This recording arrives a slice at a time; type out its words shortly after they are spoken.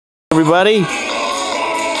everybody.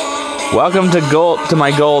 Welcome to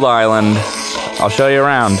my gold island. I'll show you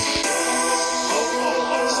around.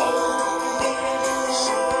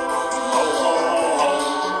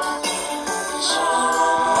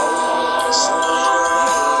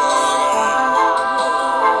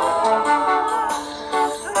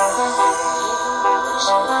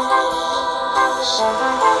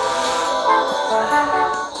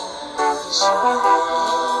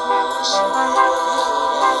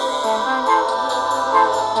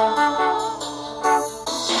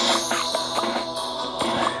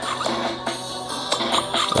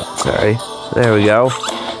 Sorry. There we go.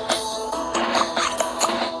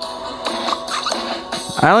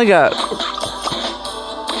 I only got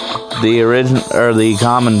the original or the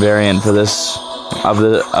common variant for this of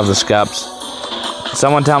the scups.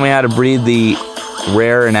 Someone tell me how to breed the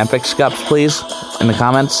rare and epic scups, please, in the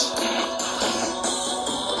comments.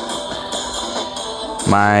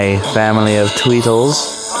 My family of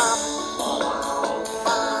Tweetles.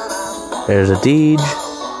 There's a Deej.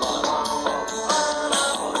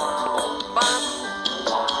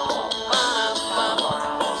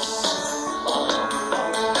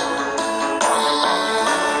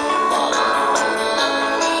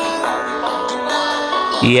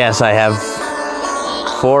 Yes, I have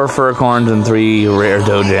 4 Furcorns and 3 rare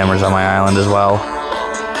Toe Jammers on my island as well.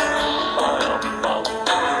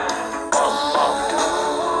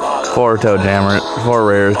 Four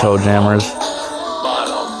rare Toe Jammers.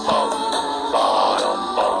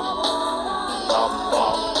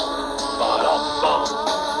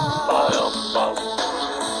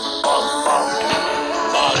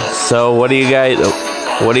 So what do you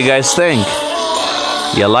guys think?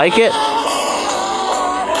 You like it?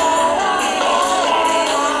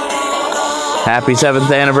 Happy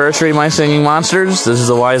 7th anniversary, my singing monsters. This is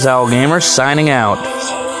the Wise Owl Gamer signing out.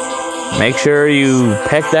 Make sure you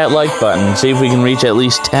peck that like button. See if we can reach at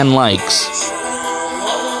least 10 likes.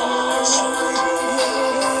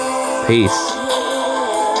 Peace.